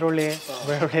ಟೊಮೊಟೊ, ಈರುಳ್ಳಿ,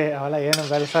 ಬೆಳ್ಳುಳ್ಳಿ ಅವೆಲ್ಲ ಏನು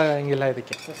ಬೆಳೆಸೋಂಗಿಲ್ಲ.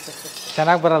 ಇದಕ್ಕೆ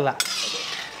ಚೆನ್ನಾಗಿ ಬರಲ್ಲ.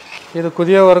 ಇದು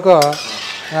ಕುದಿಯೋವರೆಗೂ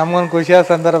ನಮಗೊಂದು ಖುಷಿಯಾದ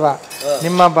ಸಂದರ್ಭ.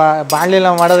 ನಿಮ್ಮ ಬಾಣಲಿನ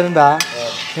ಮಾಡೋದ್ರಿಂದ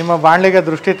ನಿಮ್ಮ ಬಾಣಲಿಗೆ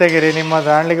ದೃಷ್ಟಿ ತೆಗೀರಿ, ನಿಮ್ಮ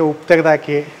ಬಾಣಲಿಗೆ ಉಪ್ಪು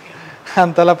ತೆಗೆದಾಕಿ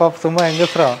ಅಂತೆಲ್ಲ ಪಾಪ ತುಂಬ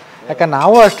ಹೆಂಗಸ್ರು. ಯಾಕಂದ್ರೆ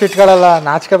ನಾವು ಅಷ್ಟು ಇಟ್ಕೊಳ್ಳಲ್ಲ,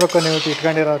 ನಾಚ್ಕೋಬೇಕು ನೀವು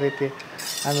ಇಟ್ಕೊಂಡಿರೋ ರೀತಿ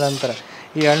ಅಂತಾರೆ.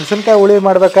 ಈ ಹಣ್ಸಿನ್ಕಾಯಿ ಹುಳಿ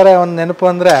ಮಾಡ್ಬೇಕಾದ್ರೆ ಒಂದು ನೆನಪು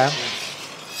ಅಂದರೆ,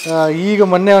 ಈಗ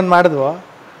ಮೊನ್ನೆ ಒಂದು ಮಾಡಿದ್ವು.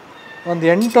 ಒಂದು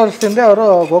 8 ವರ್ಷದಿಂದ ಅವರು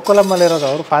ಗೋಕುಲಮ್ಮಲ್ಲಿರೋದು,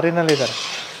 ಅವರು ಫಾರಿನಲ್ಲಿದ್ದಾರೆ.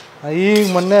 ಈಗ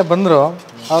ಮೊನ್ನೆ ಬಂದರು,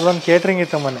 ಅವ್ರದ್ದೊಂದು ಕೇಟ್ರಿಂಗ್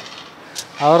ಇತ್ತು ಮೊನ್ನೆ.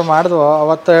 ಅವ್ರು ಮಾಡಿದ್ವು.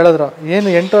 ಅವತ್ತು ಹೇಳಿದ್ರು, ಏನು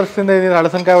 8 ವರ್ಷದಿಂದ ಇದ್ದೀರಿ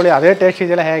ಹಳಸಿನಕಾಯಿ ಹುಳಿ, ಅದೇ ಟೇಸ್ಟ್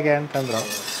ಇದೆಯಲ್ಲ ಹೇಗೆ ಅಂತಂದರು.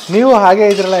 ನೀವು ಹಾಗೆ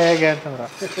ಇದ್ರಲ್ಲ ಹೇಗೆ ಅಂತಂದ್ರು.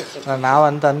 ನಾವು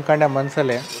ಅಂತ ಅಂದ್ಕೊಂಡೆ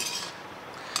ಮನಸ್ಸಲ್ಲಿ,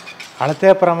 ಅಳತೆ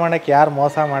ಪ್ರಮಾಣಕ್ಕೆ ಯಾರು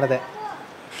ಮೋಸ ಮಾಡಿದೆ,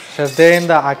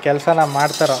 ಶ್ರದ್ಧೆಯಿಂದ ಆ ಕೆಲಸನ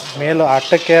ಮಾಡ್ತಾರೋ ಮೇಲೂ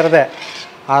ಅಟ್ಟಕ್ಕೇರದೆ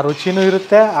ಆ ರುಚಿನೂ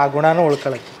ಇರುತ್ತೆ, ಆ ಗುಣನೂ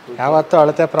ಉಳ್ಕೊಳ್ಳುತ್ತೆ. ಯಾವತ್ತೂ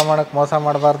ಅಳತೆ ಪ್ರಮಾಣಕ್ಕೆ ಮೋಸ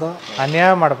ಮಾಡಬಾರ್ದು,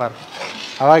 ಅನ್ಯಾಯ ಮಾಡಬಾರ್ದು.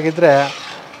 ಅವಾಗಿದ್ದರೆ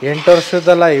 8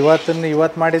 ವರ್ಷದಲ್ಲ,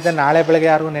 ಇವತ್ತು ಮಾಡಿದ್ದೆ ನಾಳೆ ಬೆಳಗ್ಗೆ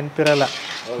ಯಾರಿಗೂ ನೆನಪಿರಲ್ಲ.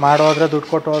 ಮಾಡೋದ್ರೆ ದುಡ್ಡು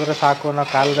ಕೊಟ್ಟು ಹೋದರೆ ಸಾಕು ಅನ್ನೋ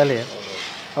ಕಾಲದಲ್ಲಿ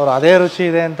ಅವರು ಅದೇ ರುಚಿ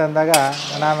ಇದೆ ಅಂತಂದಾಗ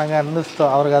ನನಗೆ ಅನ್ನಿಸ್ತು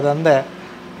ಅವ್ರಿಗೆ. ಅದಂದೆ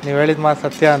ನೀವು ಹೇಳಿದ ಮಾತು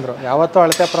ಸತ್ಯ ಅಂದರು. ಯಾವತ್ತೂ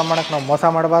ಅಳತೆ ಪ್ರಮಾಣಕ್ಕೆ ನಾವು ಮೋಸ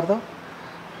ಮಾಡಬಾರ್ದು,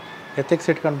 ಎತ್ತಿಕ್ಸ್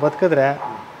ಇಟ್ಕೊಂಡು ಬದುಕಿದ್ರೆ.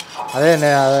 ಅದೇ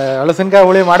ಹಳಸಿನಕಾಯಿ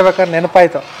ಹುಳಿ ಮಾಡ್ಬೇಕಾದ್ರೆ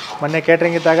ನೆನಪಾಯಿತು. ಮೊನ್ನೆ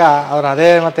ಕೇಟ್ರಿಂಗ್ ಇದ್ದಾಗ ಅವ್ರು ಅದೇ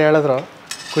ಮತ್ತೆ ಹೇಳಿದ್ರು,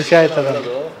 ಖುಷಿ ಆಯ್ತು.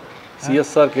 ಅದು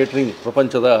CSR ಕೇಟ್ರಿಂಗ್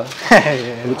ಪ್ರಪಂಚದ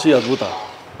ರುಚಿ ಅದ್ಭುತ.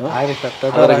 ಆಯ್ತು ಸರ್,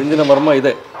 ದೊಡ್ಡ ಹಿಂದಿನ ಮರ್ಮ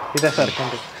ಇದೆ ಸರ್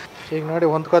ಖಂಡಿತ. ಈಗ ನೋಡಿ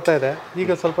ಹೊಂದ್ಕೋತಾ ಇದೆ.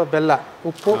 ಈಗ ಸ್ವಲ್ಪ ಬೆಲ್ಲ,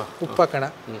 ಉಪ್ಪು ಹಾಕೋಣ,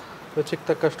 ರುಚಿಗೆ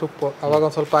ತಕ್ಕಷ್ಟು ಉಪ್ಪು. ಅವಾಗ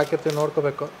ಒಂದು ಸ್ವಲ್ಪ ಹಾಕಿರ್ತೀವಿ,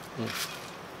 ನೋಡ್ಕೋಬೇಕು.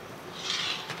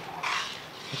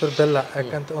 ಒಂಚೂರು ಬೆಲ್ಲ,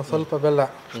 ಯಾಕಂತ ಒಂದು ಸ್ವಲ್ಪ ಬೆಲ್ಲ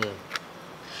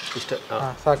ಇಷ್ಟೇ,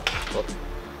 ಸಾಕು.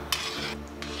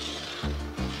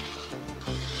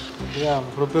 ಈಗ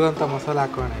ರುಬ್ಬಿರೋಂಥ ಮಸಾಲೆ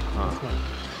ಹಾಕೋಣ.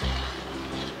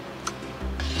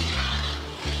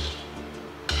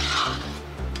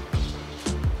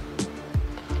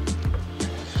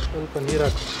 ಸ್ವಲ್ಪ ನೀರು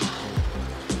ಹಾಕು,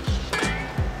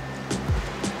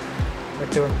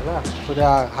 ಗಟ್ಟಿ ಬಂತಲ್ಲ. ಕುದಿ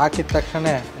ಹಾಕಿದ ತಕ್ಷಣ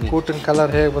ಕೂಟಿನ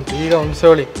ಕಲರ್ ಹೇಗೆ ಬಂತು. ಈಗ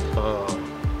ಹುಣಸೋಳಿ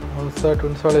ಸಾಕು,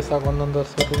 1.5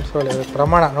 ಸೌಟ್ ಹುಣಸೋಳಿ. ಅದು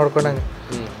ಪ್ರಮಾಣ ನೋಡ್ಕೊಂಡಂಗೆ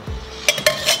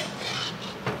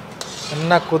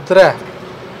ಚೆನ್ನಾಗಿ ಕುದ್ರೆ,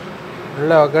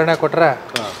 ಒಳ್ಳೆ ಒಗ್ಗರಣೆ ಕೊಟ್ಟರೆ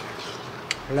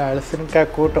ಒಳ್ಳೆ ಹಳಸಿನಕಾಯಿ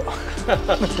ಕೂಟು.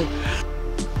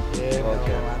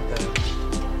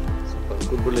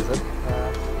 ಕುದ್ಬಿಡ್ಲಿ ಸರ್,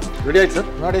 ರೆಡಿ ಆಯ್ತು ಸರ್.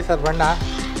 ನೋಡಿ ಸರ್ ಬಣ್ಣ,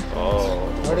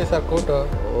 ನೋಡಿ ಸರ್ ಕೂಟು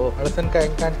ಹಳಸಿನಕಾಯಿ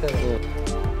ಹೆಂಗೆ ಕಾಣ್ತದೆ ನೋಡಿ.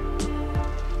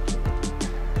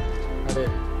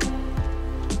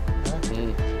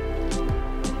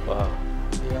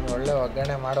 ಈಗ ಒಂದು ಒಳ್ಳೆ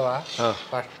ಒಗ್ಗರಣೆ ಮಾಡುವ,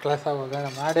 ಫಸ್ಟ್ ಕ್ಲಾಸ್ ಆಗಿ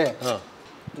ಒಗ್ಗರಣೆ ಮಾಡಿ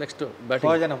ನೆಕ್ಸ್ಟ್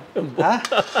ಭೋಜನ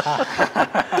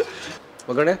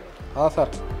ಒಗ್ಗರಣೆ. ಹಾಂ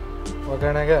ಸರ್,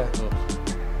 ಒಗ್ಗರಣೆಗೆ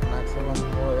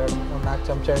 4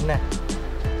 ಚಮಚ ಎಣ್ಣೆ,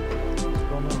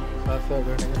 ಸಾಸಿವೆ,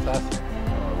 ಒಗ್ಗರಣೆಗೆ ಸಾಸಿವೆ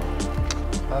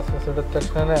ಸಿಡಿದ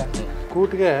ತಕ್ಷಣ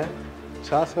ಕೂಟಿಗೆ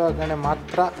ಸಾಸಿವೆ ಒಗ್ಗರಣೆ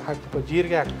ಮಾತ್ರ ಹಾಕ್ಬೇಕು,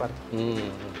 ಜೀರಿಗೆ ಹಾಕ್ಬಾರ್ದು.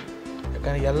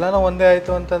 ಯಾಕಂದ್ರೆ ಎಲ್ಲನೂ ಒಂದೇ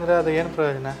ಆಯಿತು ಅಂತಂದರೆ ಅದು ಏನು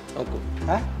ಪ್ರಯೋಜನ?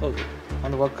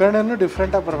 ಒಂದು ಒಗ್ಗರಣೆನೂ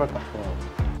ಡಿಫ್ರೆಂಟಾಗಿ ಬರಬೇಕು.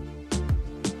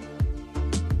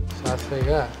 ಸಾಸಿವೆ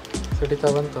ಈಗ ಸಿಡಿತಾ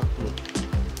ಬಂತು.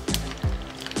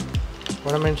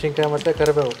 ಒಣಮೆಣ್ಸಿನ್ಕಾಯಿ ಮತ್ತು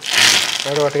ಕರಿಬೇವು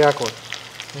 2 ಒಟ್ಟಿಗೆ ಹಾಕೋದು,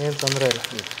 ಏನು ತೊಂದರೆ ಇಲ್ಲ.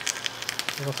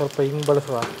 ಈಗ ಸ್ವಲ್ಪ ಹಿಂಗೆ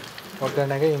ಬಳಸುವ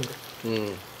ಒಗ್ಗರಣೆಗೆ. ಹಿಂಗೆ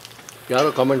ಯಾರೋ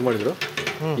ಕಾಮೆಂಟ್ ಮಾಡಿದ್ರು,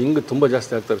 ಹಿಂಗೆ ತುಂಬ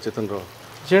ಜಾಸ್ತಿ ಆಗ್ತಾರೆ ಚೇತನ್ ರಾವ್.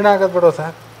 ಜೀರ್ಣ ಆಗೋದು ಬಿಡೋ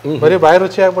ಸರ್, ಬರೀ ಬಾಯಿ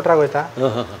ರುಚಿ ಆಗ್ಬಿಟ್ರೆ ಆಗೋಯ್ತಾ?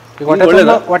 ಈಗ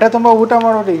ಹೊಟ್ಟೆ ತುಂಬ ಊಟ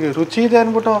ಮಾಡ್ಬಿಟ್ಟು ಈಗ ರುಚಿ ಇದೆ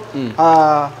ಅಂದ್ಬಿಟ್ಟು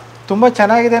ತುಂಬ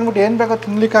ಚೆನ್ನಾಗಿದೆ ಅಂದ್ಬಿಟ್ಟು ಏನು ಬೇಕೋ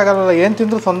ತಿನ್ಲಿಕ್ಕೆ ಆಗಲ್ಲ. ಏನು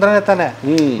ತಿಂದ್ರು ತೊಂದರೆನೇ ತಾನೆ.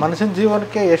 ಮನುಷ್ಯನ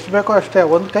ಜೀವನಕ್ಕೆ ಎಷ್ಟು ಬೇಕೋ ಅಷ್ಟೇ.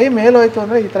 ಒಂದು ಕೈ ಮೇಲೋಯ್ತು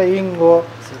ಅಂದರೆ ಈ ಥರ ಹಿಂಗು,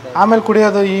 ಆಮೇಲೆ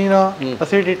ಕುಡಿಯೋದು ಈನೋ,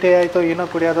 ಅಸಿಡಿಟಿ ಆಯಿತು ಈನೋ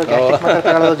ಕುಡಿಯೋದು, ಗ್ಯಾಸ್ಟ್ರಿಕ್ ಮಾತ್ರೆ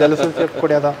ತಗೊಳ್ಳೋದು, ಜಲಸೂಚಿ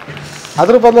ಕುಡಿಯೋದು,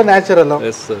 ಅದ್ರ ಬದಲು ನ್ಯಾಚುರಲ್ಲು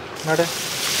ಎಸ್ ಸರ್. ನೋಡಿ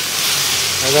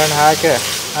ಅದನ್ನು ಹಾಕಿ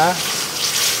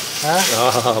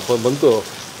ಬಂತು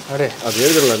ನೋಡಿ. ಅದು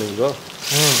ಹೇಳಿದ್ರಲ್ಲ ನಿಮ್ಮದು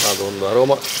ಅದೊಂದು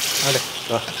ಅರೋಮ ನೋಡಿ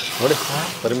ನೋಡಿ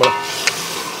ಪರಿಮಳ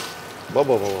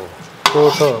ಬಾಬಾ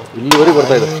ಕೂಟು ಇಲ್ಲಿವರೆಗೆ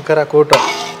ಬರ್ತಾ ಇದೆ. ಭಯಂಕರ ಕೂಟು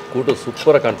ಕೂಟು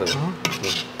ಸೂಪರಾಗಿ ಕಾಣ್ತದೆ.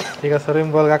 ಈಗ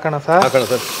ಸರ್ವಿಂಗ್ ಬೌಲ್ಗೆ ಹಾಕೋಣ ಸರ್. ಹಾಕೋಣ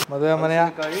ಸರ್. ಮದುವೆ ಮನೆಯ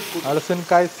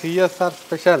ಹಲಸಿನಕಾಯಿ CSR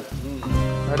ಸ್ಪೆಷಲ್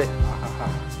ನೋಡಿ.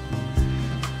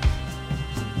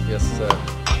 Yes sir.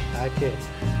 ಹಾಕಿ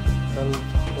ಸ್ವಲ್ಪ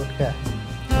ಕೂಟ್ಗೆ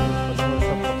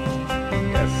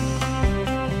ಎಸ್.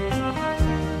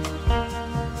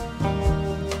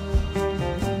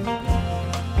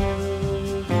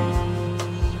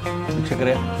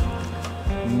 ವೀಕ್ಷಕರೇ,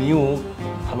 ನೀವು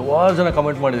ಹಲವಾರು ಜನ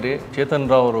ಕಮೆಂಟ್ ಮಾಡಿದ್ರಿ ಚೇತನ್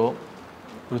ರಾವ್ ಅವರು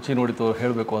ರುಚಿ ನೋಡಿತು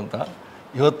ಹೇಳಬೇಕು ಅಂತ.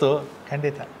 ಇವತ್ತು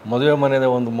ಖಂಡಿತ ಮದುವೆ ಮನೆಯ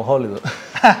ಒಂದು ಮಾಹೋಲ್ ಇದು.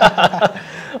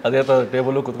 ಅದೇ ಥರ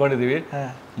ಟೇಬಲು ಕುತ್ಕೊಂಡಿದ್ದೀವಿ.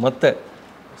 ಮತ್ತೆ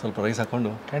ಸ್ವಲ್ಪ ರೈಸ್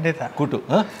ಹಾಕ್ಕೊಂಡು ಖಂಡಿತ ಕೂಟು.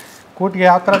 ಕೂಟ್ಗೆ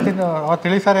ಯಾವ ಥರ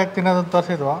ತಿಳಿ ಸಾರು ಹೇಗೆ ತಿನ್ನೋದನ್ನ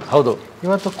ತೋರಿಸಿದ್ವು. ಹೌದು.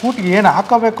 ಇವತ್ತು ಕೂಟ್ಗೆ ಏನು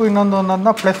ಹಾಕೋಬೇಕು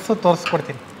ಅನ್ನೋದನ್ನ ಪ್ಲಸ್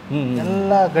ತೋರಿಸ್ಕೊಡ್ತೀನಿ.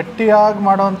 ಎಲ್ಲ ಗಟ್ಟಿಯಾಗಿ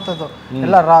ಮಾಡೋವಂಥದ್ದು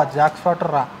ಎಲ್ಲ ಜಾಕ್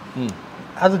ಸ್ಪಾಟರ್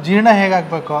ಅದು ಜೀರ್ಣ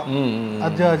ಹೇಗಾಗಬೇಕು,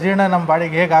 ಅದು ಜೀರ್ಣ ನಮ್ಮ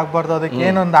ಬಾಡಿಗೆ ಹೇಗೆ ಆಗಬಾರ್ದು, ಅದಕ್ಕೆ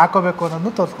ಏನೊಂದು ಹಾಕೋಬೇಕು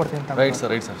ಅನ್ನೋದು ತೋರಿಸ್ಕೊಡ್ತೀನಿ ಅಂತ. Right sir,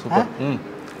 right sir, super.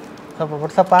 ಸ್ವಲ್ಪ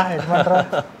ಬಿಡ್ಸಪ್ಪ ಯಜಮಾನ್ರ.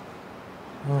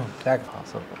 ಯಾಕೆ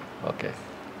ಸ್ವಲ್ಪ ಓಕೆ.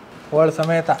 ಹೋಳು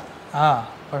ಸಮೇತ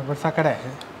ಬಿಡ್ಸ ಕಡೆ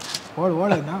ಹೋಳು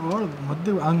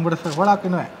ಮುದ್ದು ಹಂಗೆ ಬಿಡಿಸ ಹೋಳು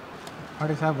ಹಾಕಿನವೆ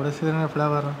ನೋಡಿ ಸರ್. ಬಿಡಿಸಿದ್ರೆ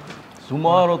ಫ್ಲೇವರು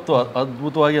ಸುಮಾರು ಹೊತ್ತು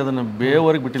ಅದ್ಭುತವಾಗಿ ಅದನ್ನು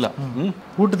ಬೇವರೆಗೆ ಬಿಟ್ಟಿಲ್ಲ.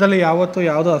 ಊಟದಲ್ಲಿ ಯಾವತ್ತೂ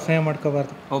ಯಾವುದೋ ಅಸಹ್ಯ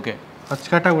ಮಾಡ್ಕೋಬಾರ್ದು. ಓಕೆ.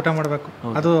 ಅಚ್ಚುಕಟ್ಟಾಗಿ ಊಟ ಮಾಡಬೇಕು.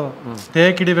 ಅದು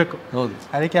ದೇಹಕ್ಕೆ ಹಿಡಿಬೇಕು. ಹೌದು.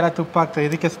 ಅದಕ್ಕೆಲ್ಲ ತುಪ್ಪ ಹಾಕ್ತದೆ.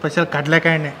 ಇದಕ್ಕೆ ಸ್ಪೆಷಲ್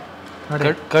ಕಡಲೆಕಾಯಿ ಎಣ್ಣೆ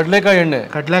ನೋಡಿ. ಕಡಲೆಕಾಯಿ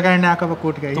ಎಣ್ಣೆ ಹಾಕೋಬೇಕು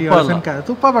ಊಟಿಗೆ. ಈ ಹಲಸಿನಕಾಯಿ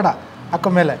ತುಪ್ಪ ಬೇಡ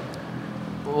ಹಾಕೋ ಮೇಲೆ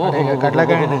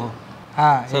ಕಡಲೆಕಾಯಿ ಎಣ್ಣೆ.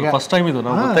 ಸರ್ ಫಸ್ಟ್ ಟೈಮ್ ಇದು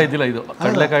ನಾವು ಗೊತ್ತಾ ಇದ್ದಿಲ್ಲ. ಇದು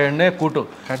ಕಡಲೆಕಾಯಿ ಎಣ್ಣೆ ಕೂಟು.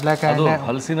 ಕಡಲೆಕಾಯಿ ಎಣ್ಣೆ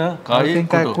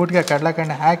ಹಲಸಿನಕಾಯಿ ಕೂಟಿಗೆ ಕಡಲೆಕಾಯಿ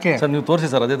ಎಣ್ಣೆ ಹಾಕಿ ಸರ್ ನೀವು ತೋರಿಸಿ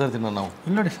ಸರ್. ಅದೇ ತರ್ತೀನಿ ನಾವು.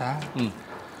 ಇಲ್ಲಿ ನೋಡಿ ಸರ್,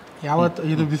 ಯಾವತ್ತು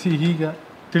ಇದು ಬಿಸಿ ಹೀಗೆ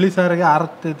ತಿಳಿ ಸಾರಿಗೆ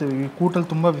ಆರುತ್ತೈತೆ. ಈ ಕೂಟಲ್ಲಿ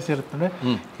ತುಂಬ ಬಿಸಿ ಇರುತ್ತೆ ಅಂದರೆ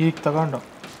ಹೀಗೆ ತಗೊಂಡು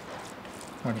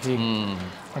ನೋಡಿ ಹೀಗೆ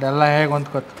ನೋಡಿ ಎಲ್ಲ ಹೇಗೆ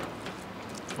ಹೊಂದ್ಕೋತು.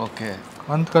 Okay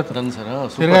ಹೊಂದ್ಕೋತು done sir.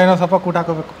 ತಿರ್ಗಾ ಏನೋ ಸ್ವಲ್ಪ ಕೂಟ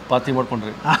ಹಾಕೋಬೇಕು. ಪಾತಿ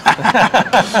ಮಾಡ್ಕೊಂಡ್ರಿ.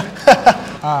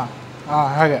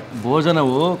 ಹಾಗೆ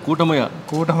ಭೋಜನವು ಕೂಟಮಯ.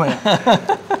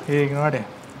 ಈಗ ನೋಡಿ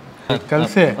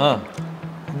ಕಲಸಿ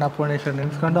ಅನ್ನಪೂರ್ಣೇಶ್ವರ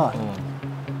ನೆನೆಸ್ಕೊಂಡು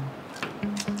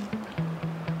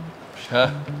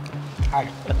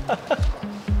ಹಾಗೆ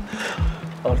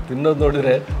ಅವ್ರು ತಿನ್ನೋದು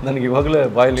ನೋಡಿದರೆ ನನಗೆ ಇವಾಗಲೇ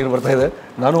ಬಾಯಲ್ಲಿ ನೀರು ಬರ್ತಾ ಇದೆ.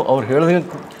 ನಾನು ಅವ್ರು ಹೇಳಿದಂಗೆ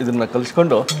ಇದನ್ನು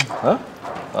ಕಲಿಸ್ಕೊಂಡು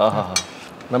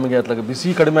ನಮಗೆ ಅತ್ಲಾಗ ಬಿಸಿ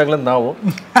ಕಡಿಮೆ ಆಗ್ಲಂತ ನಾವು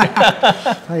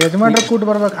ಯಜಮಾನ್ರ ಕೂಟ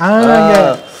ಬರ್ಬೇಕು.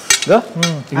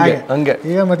 ಹಂಗೆ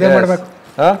ಈಗ ಮದುವೆ ಮಾಡ್ಬೇಕು.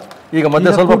 ಈಗ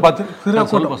ಮಧ್ಯೆ ಸ್ವಲ್ಪ ಪಾತಿ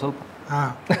ಸ್ವಲ್ಪ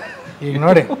ಈಗ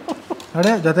ನೋಡಿ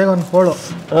ಜೊತೆಗೆ ಒಂದು ಹೋಳು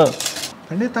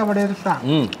ಖಂಡಿತ ಬಡಿಯೋದು ಸಹ.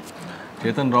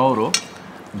 ಚೇತನ್ ರಾವ್ ಅವರು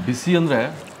ಬಿಸಿ ಅಂದರೆ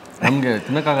ನಮಗೆ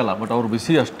ತಿನ್ನೋಕ್ಕಾಗಲ್ಲ, ಬಟ್ ಅವರು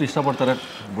ಬಿಸಿ ಅಷ್ಟು ಇಷ್ಟಪಡ್ತಾರೆ.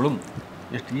 ಬುಳುಮ್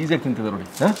ಎಷ್ಟು ಈಸಿಯಾಗಿ ತಿಂತಿದ್ದಾರೆ ನೋಡಿ.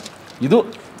 ಇದು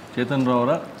ಚೇತನ್ ರಾವ್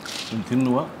ಅವರ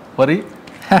ತಿನ್ನುವ ಪರಿ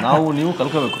ನಾವು ನೀವು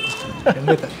ಕಲ್ಕೋಬೇಕು.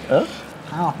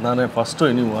 ನಾನೇ ಫಸ್ಟು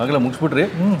ನೀವು ಆಗಲೇ ಮುಗಿಸ್ಬಿಟ್ರಿ.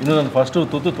 ಇನ್ನು ನಾನು ಫಸ್ಟು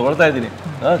ತುತ್ತು ತೊಗೊಳ್ತಾ ಇದ್ದೀನಿ.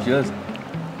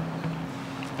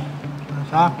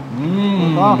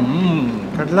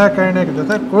 ಕಡಲೆಕಾಯಿ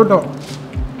ಜೊತೆ ಕೂಟು.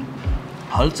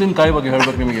 ಹಲಸಿನಕಾಯಿ ಬಗ್ಗೆ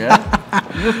ಹೇಳ್ಬೇಕು ನಿಮಗೆ.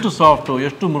 ಎಷ್ಟು ಸಾಫ್ಟು,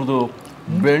 ಎಷ್ಟು ಮೃದು.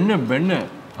 ಬೆಣ್ಣೆ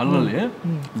ಹಲ್ಲಲ್ಲಿ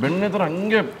ಬೆಣ್ಣೆ ಥರ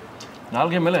ಹಂಗೆ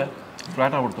ನಾಲ್ಗೆ ಮೇಲೆ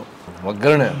ಫ್ಲಾಟ್ ಆಗ್ಬಿಡ್ತು.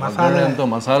 ಒಗ್ಗರಣೆ ಅಂತೂ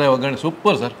ಮಸಾಲೆ ಒಗ್ಗರಣೆ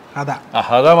ಸೂಪರ್ ಸರ್.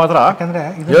 ಹದ ಮಾತ್ರ ಯಾಕಂದರೆ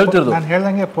ಹೇಳ್ತಿರೋದು ನಾನು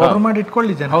ಹೇಳ್ದಂಗೆ ಪೌಡರ್ ಮಾಡಿ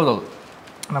ಇಟ್ಕೊಳ್ಳಿ ಜನ. ಹೌದೌದು,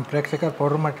 ನಮ್ಮ ಪ್ರೇಕ್ಷಕರು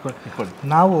ಪೌಡರ್ ಮಾಡಿ ಇಟ್ಕೊಳ್ಳಿ.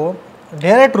 ನಾವು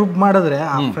ಡೈರೆಕ್ಟ್ ರುಬ್ ಮಾಡಿದ್ರೆ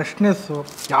ಆ ಫ್ರೆಶ್ನೆಸ್ಸು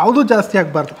ಯಾವುದೂ ಜಾಸ್ತಿ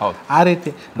ಆಗಬಾರ್ದು. ಆ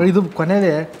ರೀತಿ ಇದು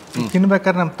ಕೊನೆಯಲ್ಲಿ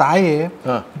ತಿನ್ಬೇಕಾದ್ರೆ ನಮ್ಮ ತಾಯಿ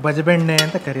ಬಜಬೆಣ್ಣೆ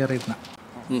ಅಂತ ಕರೆಯೋರು ಇದನ್ನ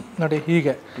ನೋಡಿ.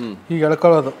 ಹೀಗೆ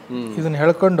ಎಳ್ಕೊಳ್ಳೋದು. ಇದನ್ನ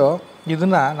ಎಳ್ಕೊಂಡು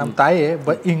ಇದನ್ನ ನಮ್ಮ ತಾಯಿ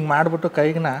ಹಿಂಗೆ ಮಾಡಿಬಿಟ್ಟು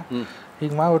ಕೈಗನ್ನ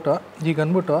ಹೀಗೆ ಮಾಡಿಬಿಟ್ಟು ಈಗ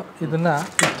ಅಂದ್ಬಿಟ್ಟು ಇದನ್ನ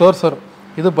ತೋರಿಸೋರು.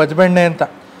 ಇದು ಬಜಬೆಣ್ಣೆ ಅಂತ.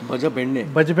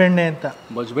 ಬಜಬೆಣ್ಣೆ ಅಂತ.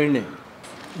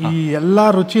 ಈ ಎಲ್ಲ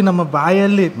ರುಚಿ ನಮ್ಮ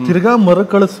ಬಾಯಲ್ಲಿ ತಿರ್ಗಾ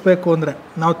ಮರುಕಳಿಸ್ಬೇಕು ಅಂದ್ರೆ,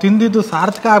 ನಾವು ತಿಂದಿದ್ದು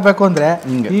ಸಾರ್ಥಕ ಆಗ್ಬೇಕು ಅಂದ್ರೆ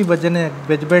ಈ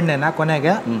ಬಜಬೆಣ್ಣೆನ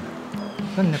ಕೊನೆಗೆ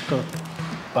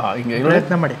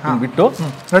ಪ್ರಯತ್ನ ಮಾಡಿ ಬಿಟ್ಟು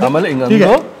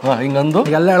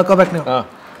ಎಲ್ಲ ಎಳ್ಕೋಬೇಕು ನೀವು.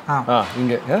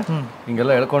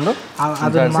 ಹಿಂಗೆಲ್ಲ ಎಳ್ಕೊಂಡು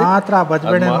ಅದನ್ನ ಮಾತ್ರ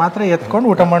ಬಜಬೆಣ್ಣೆ ಮಾತ್ರ ಎತ್ಕೊಂಡು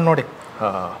ಊಟ ಮಾಡಿ ನೋಡಿ.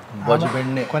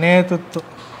 ಬಜಬೆಣ್ಣೆ ಕೊನೆ ತುತ್ತು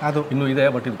ಅದು ಇನ್ನೂ ಇದೆ,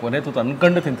 ಬಟ್ ಇದು ಕೊನೆ ತುತ್ತು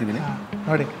ಅನ್ಕೊಂಡು ತಿಂತಿದ್ದೀನಿ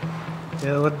ನೋಡಿ.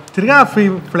 ತಿರ್ಗಾ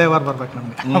ಫ್ಲೇವರ್ ಬರ್ಬೇಕು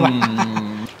ನಮಗೆ.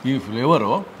 ಈ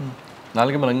ಫ್ಲೇವರು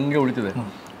ನಾಲ್ಗೆ ಮೇಲೆ ಹಂಗೆ ಉಳಿತಿದೆ.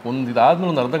 ಒಂದು ಇದಾದ್ಮೇಲೆ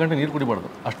ಒಂದು ಅರ್ಧ ಗಂಟೆ ನೀರು ಕುಡಿಬಾರ್ದು,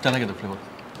 ಅಷ್ಟು ಚೆನ್ನಾಗಿದೆ ಫ್ಲೇವರ್.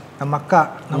 ನಮ್ಮ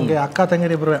ನಮಗೆ ಅಕ್ಕ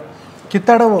ತಂಗಿರಿ ಇಬ್ರು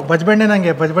ಕಿತ್ತಾಡೋವು ಬಜಬೆಣ್ಣೆ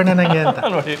ನಂಗೆ ಅಂತ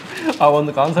ನೋಡಿ. ಆ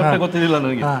ಒಂದು ಕಾನ್ಸೆಪ್ಟೇ ಗೊತ್ತಿರಲಿಲ್ಲ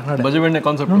ನನಗೆ, ಬಜಬೆಣ್ಣೆ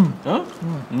ಕಾನ್ಸೆಪ್ಟ್.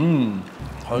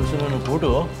 ಹಲಸಿನ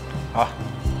ಕೂಟು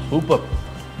ಸೂಪರ್.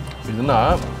 ಇದನ್ನ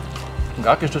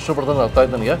ಯಾಕೆ ಎಷ್ಟು ಇಷ್ಟಪಡ್ತಾನೆ ಅರ್ಥ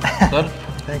ಆಯ್ತು ನನಗೆ ಸರ್.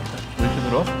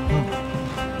 ವೀಕ್ಷಕರು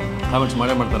ಕಾಮೆಂಟ್ಸ್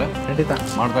ಮಾಡೇ ಮಾಡ್ತಾರೆ, ಖಂಡಿತ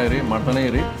ಮಾಡ್ತಾ ಇರಿ, ಮಾಡ್ತಾನೇ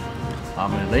ಇರಿ.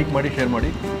 ಆಮೇಲೆ ಲೈಕ್ ಮಾಡಿ, ಶೇರ್ ಮಾಡಿ,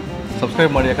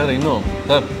 ಸಬ್ಸ್ಕ್ರೈಬ್ ಮಾಡಿ. ಯಾಕಂದರೆ ಇನ್ನೂ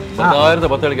ಸರ್ ಬರ್ತಾ ಇರುತ್ತೆ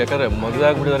ಬತ್ತಳಿಗೆ, ಯಾಕಂದರೆ ಮದುವೆ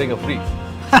ಆಗಿಬಿಟ್ಟಿದ್ದಾರೆ ಈಗ ಫ್ರೀ.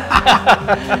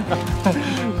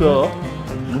 ಸೊ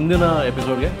ಮುಂದಿನ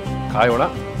ಎಪಿಸೋಡ್ಗೆ ಕಾಯೋಣ.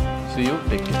 C you,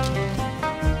 take care.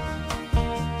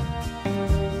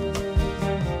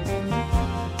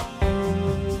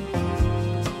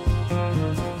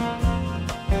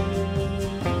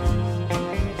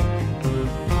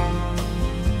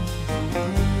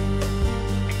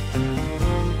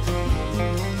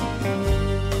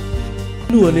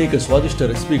 ಇನ್ನೂ ಅನೇಕ ಸ್ವಾದಿಷ್ಟ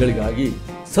ರೆಸಿಪಿಗಳಿಗಾಗಿ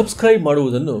ಸಬ್ಸ್ಕ್ರೈಬ್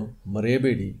ಮಾಡುವುದನ್ನು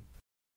ಮರೆಯಬೇಡಿ.